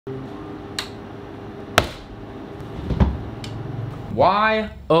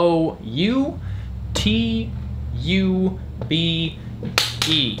Y-O-U-T-U-B-E.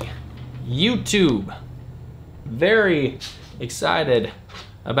 YouTube. Very excited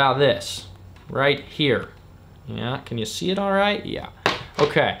about this right here. Yeah, can you see it all right? Yeah.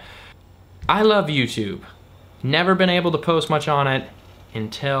 Okay. I love YouTube. Never been able to post much on it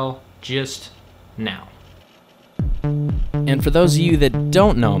until just now. And for those of you that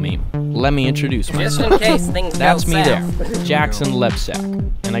don't know me, let me introduce myself. Just in case things That's go me south. there, Jackson Lebsack.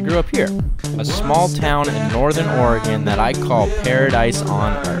 And I grew up here, a small town in northern Oregon that I call paradise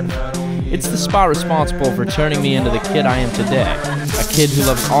on earth. It's the spot responsible for turning me into the kid I am today. A kid who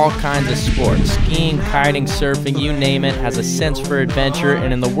loves all kinds of sports, skiing, kiting, surfing, you name it, has a sense for adventure,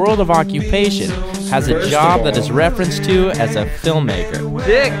 and in the world of occupation, has a job that is referenced to as a filmmaker.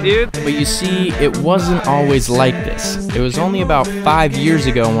 Dick, dude. But you see, it wasn't always like this. It was only about 5 years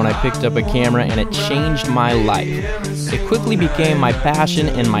ago when I picked up a camera and it changed my life. It quickly became my passion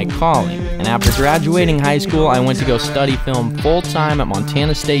and my calling. And after graduating high school, I went to go study film full-time at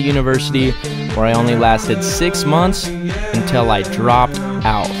Montana State University, where I only lasted 6 months until I dropped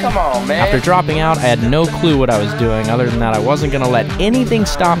out. Come on, man. After dropping out, I had no clue what I was doing, other than that I wasn't going to let anything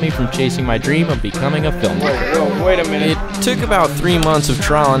stop me from chasing my dream of becoming a filmmaker. Wait a minute. It took about 3 months of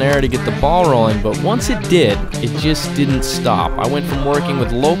trial and error to get the ball rolling, but once it did, it just didn't stop. I went from working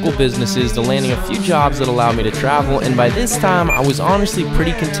with local businesses to landing a few jobs that allowed me to travel, and by this time, I was honestly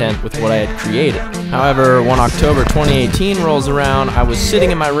pretty content with what I had created. However, when October 2018 rolls around, I was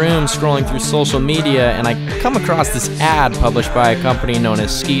sitting in my room scrolling through social media, and I come across this ad published by a company known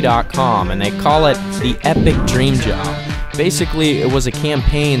as ski.com, and they call it the Epic Dream Job. Basically, it was a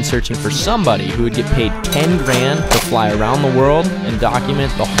campaign searching for somebody who would get paid 10 grand to fly around the world and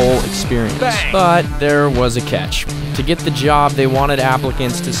document the whole experience. Bang. But there was a catch. To get the job, they wanted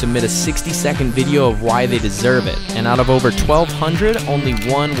applicants to submit a 60-second video of why they deserve it. And out of over 1,200, only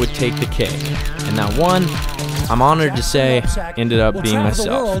one would take the cake. And that one, I'm honored to say, ended up being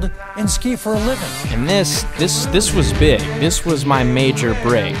myself. And ski for a living. And this was big. This was my major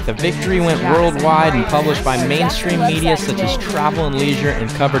break. The victory went worldwide and published by mainstream media such as Travel and Leisure and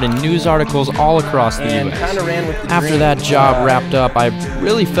covered in news articles all across the U.S. After that job wrapped up, I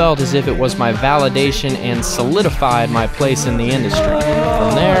really felt as if it was my validation and solidified my place in the industry.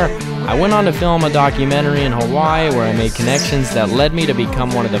 From there, I went on to film a documentary in Hawaii where I made connections that led me to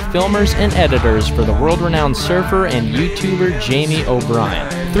become one of the filmers and editors for the world-renowned surfer and YouTuber Jamie O'Brien.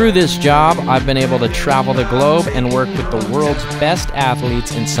 Through this job, I've been able to travel the globe and work with the world's best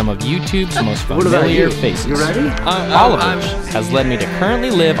athletes and some of YouTube's most familiar faces. You ready? All of which has led me to currently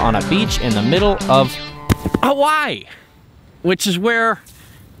live on a beach in the middle of Hawaii, which is where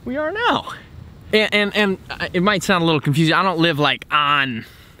we are now. And it might sound a little confusing. I don't live like on...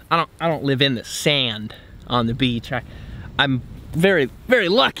 I don't live in the sand on the beach. I'm very, very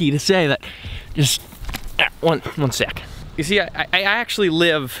lucky to say that. Just one sec. You see, I actually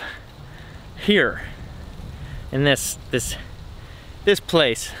live here in this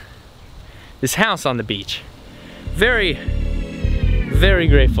place, this house on the beach. Very, very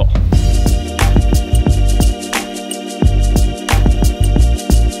grateful.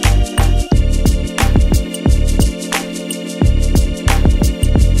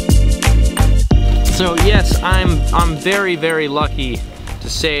 So yes, I'm very, very lucky to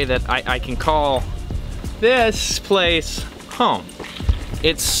say that I can call this place home.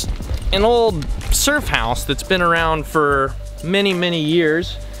 It's an old surf house that's been around for many, many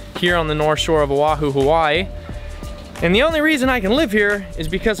years here on the North Shore of Oahu, Hawaii. And the only reason I can live here is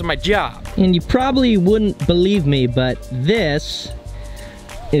because of my job. And you probably wouldn't believe me, but this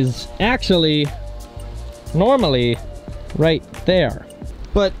is actually normally right there.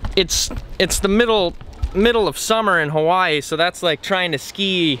 But it's the middle of summer in Hawaii, so that's like trying to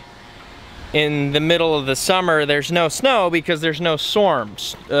ski in the middle of the summer. There's no snow because there's no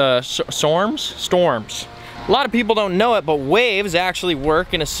storms. Storms. A lot of people don't know it, but waves actually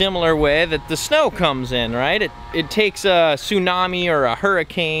work in a similar way that the snow comes in, right? It takes a tsunami or a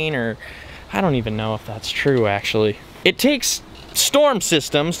hurricane, or I don't even know if that's true actually. It takes storm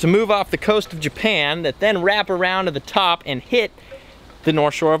systems to move off the coast of Japan that then wrap around to the top and hit the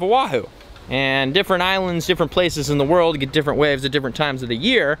North Shore of Oahu. And different islands, different places in the world get different waves at different times of the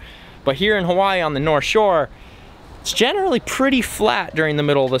year. But here in Hawaii on the North Shore, it's generally pretty flat during the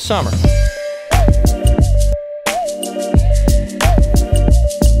middle of the summer.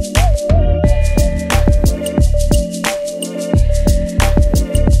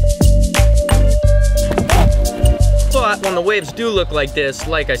 But when the waves do look like this,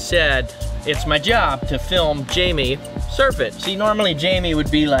 like I said, it's my job to film Jamie surf it. See, normally Jamie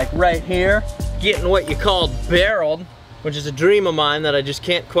would be like right here, getting what you call barreled which is a dream of mine that I just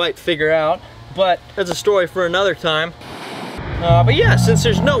can't quite figure out. But that's a story for another time. But yeah, since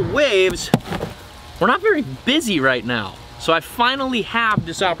there's no waves, we're not very busy right now. So I finally have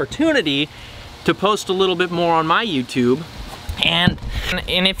this opportunity to post a little bit more on my YouTube. And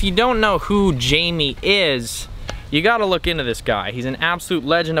if you don't know who Jamie is, you gotta look into this guy. He's an absolute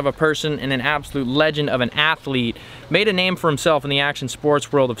legend of a person and an absolute legend of an athlete. Made a name for himself in the action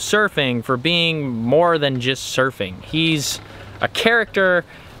sports world of surfing for being more than just surfing. He's a character.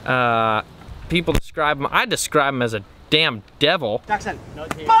 People describe him, I describe him as a damn devil. Jackson.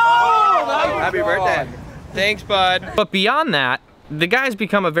 Happy birthday. Thanks, bud. But beyond that, the guy's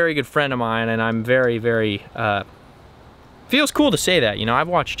become a very good friend of mine, and I'm very, very, feels cool to say that. You know, I've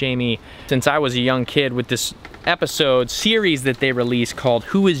watched Jamie since I was a young kid with this series that they released called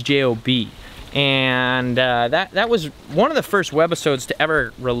Who is J.O.B.? And that was one of the first webisodes to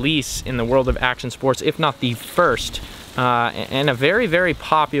ever release in the world of action sports, if not the first. And a very, very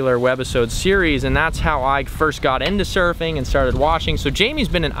popular webisode series, and that's how I first got into surfing and started watching. So Jamie's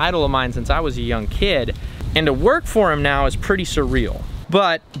been an idol of mine since I was a young kid, and to work for him now is pretty surreal.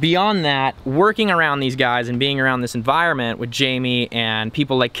 But beyond that, working around these guys and being around this environment with Jamie and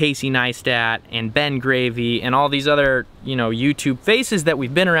people like Casey Neistat and Ben Gravy and all these other, you know, YouTube faces that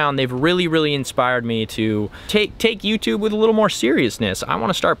we've been around, they've really, really inspired me to take YouTube with a little more seriousness. I want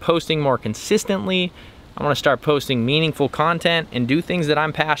to start posting more consistently. I want to start posting meaningful content and do things that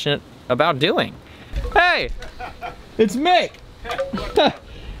I'm passionate about doing. Hey, it's Mick.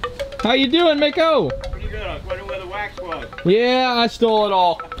 How you doing, Miko? Pretty good. I was wondering where the wax was. Yeah, I stole it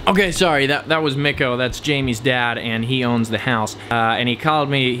all. Okay, sorry, that was Miko. That's Jamie's dad, and he owns the house. And he called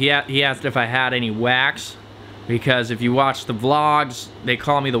me, he asked if I had any wax, because if you watch the vlogs, they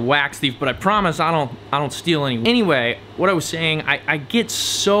call me the wax thief, but I promise I don't steal any. Anyway, what I was saying, I get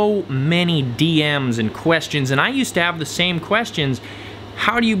so many DMs and questions, and I used to have the same questions.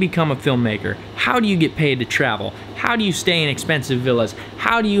 How do you become a filmmaker? How do you get paid to travel? How do you stay in expensive villas?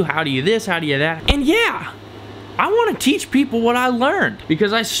 How do you this, how do you that? And yeah, I want to teach people what I learned,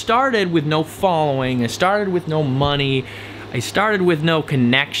 because I started with no following, I started with no money, I started with no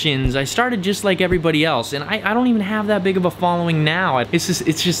connections, I started just like everybody else, and I don't even have that big of a following now. It's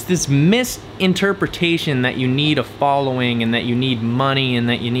just this misinterpretation that you need a following and that you need money and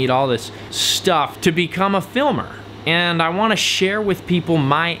that you need all this stuff to become a filmer. And I want to share with people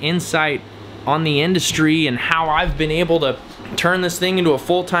my insight on the industry and how I've been able to turn this thing into a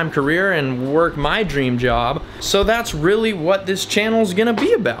full-time career and work my dream job. So that's really what this channel is gonna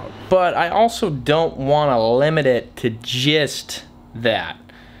be about. But I also don't want to limit it to just that.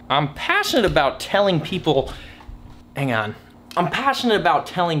 I'm passionate about telling people, I'm passionate about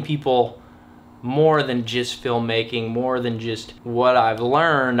telling people more than just filmmaking, more than just what I've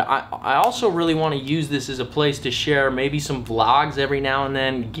learned. I also really want to use this as a place to share maybe some vlogs every now and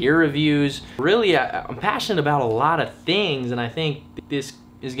then, gear reviews. Really, I'm passionate about a lot of things, and I think this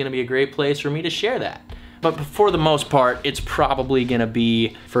is going to be a great place for me to share that. But for the most part, it's probably going to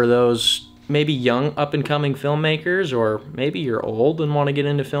be for those maybe young up-and-coming filmmakers, or maybe you're old and want to get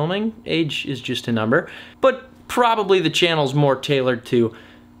into filming. Age is just a number. But probably the channel's more tailored to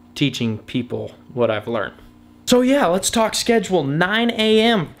teaching people what I've learned. So yeah, let's talk schedule. 9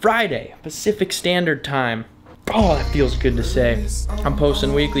 a.m. Friday, Pacific Standard Time. Oh, that feels good to say. I'm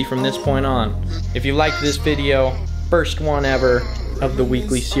posting weekly from this point on. If you liked this video, first one ever of the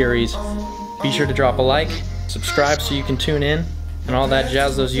weekly series, be sure to drop a like, subscribe so you can tune in, and all that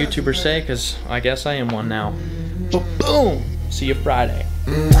jazz those YouTubers say, because I guess I am one now. But boom! See you Friday.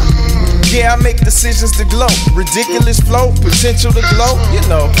 Yeah, I make decisions to glow. Ridiculous flow, potential to glow. You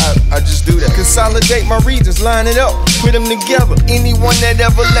know, I just do that. Consolidate my regions, line it up, put them together. Anyone that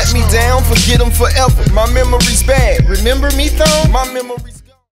ever let me down, forget them forever. My memory's bad. Remember me, though? My memory's